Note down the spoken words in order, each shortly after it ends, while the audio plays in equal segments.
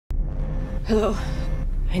Hello.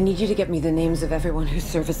 I need you to get me the names of everyone who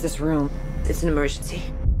serviced this room. It's an emergency.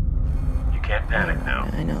 You can't panic now.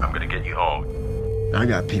 I know. I'm gonna get you home. I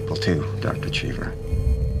got people too, Dr. Cheever.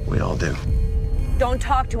 We all do. Don't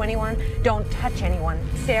talk to anyone. Don't touch anyone.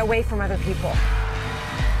 Stay away from other people.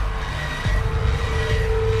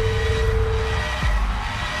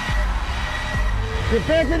 Get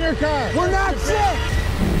back in your car! We're not sick!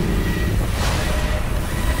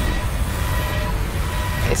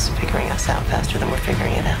 It's figuring us out faster than we're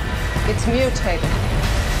figuring it out. It's mutated.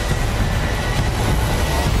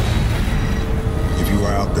 If you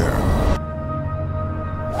are out there,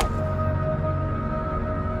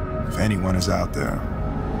 if anyone is out there,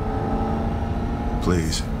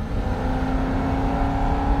 please.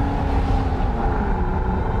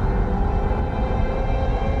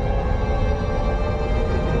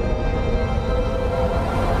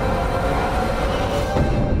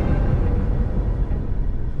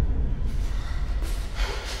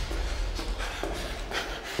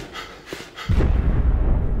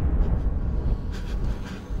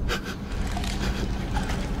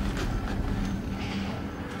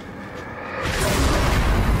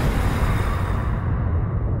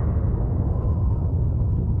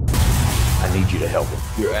 I need you to help him.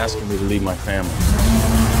 You're asking me to leave my family.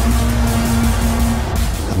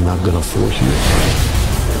 I'm not gonna force you.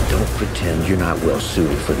 Don't pretend you're not well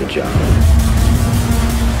suited for the job.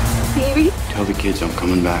 Baby. Tell the kids I'm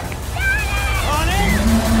coming back.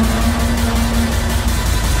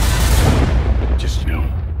 Just know,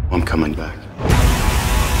 I'm coming back.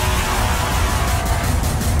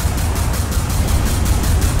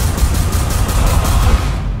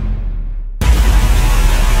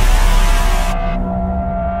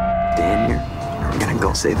 Stand here. I'm gonna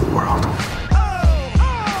go save the world.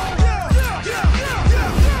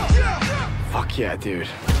 Fuck yeah, dude.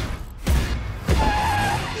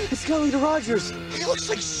 It's gotta lead to Rogers. He looks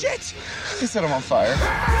like shit. He set him on fire.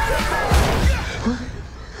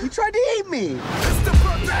 He tried to eat me.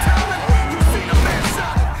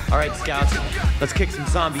 All right, scouts, let's kick some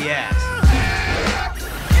zombie ass.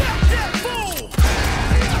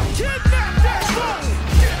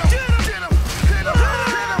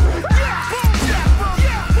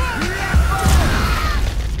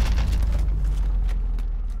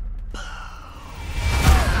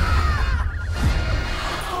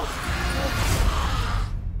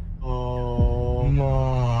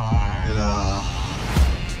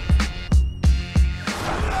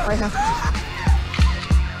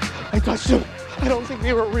 I touched him. I don't think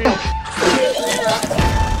they were real.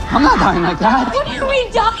 I'm not dying like that. What are we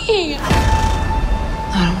dying?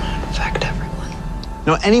 I don't want to infect everyone.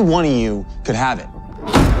 No, any one of you could have it.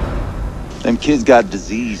 Them kids got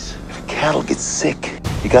disease. If cattle get sick,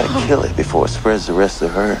 you gotta kill it before it spreads the rest of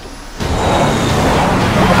the herd.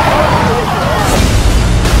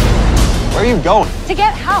 Where are you going? To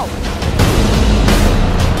get help.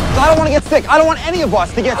 I don't want to get sick. I don't want any of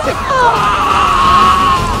us to get sick.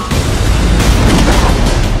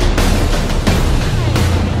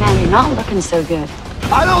 Man, you're not looking so good.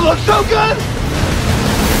 I don't look so good.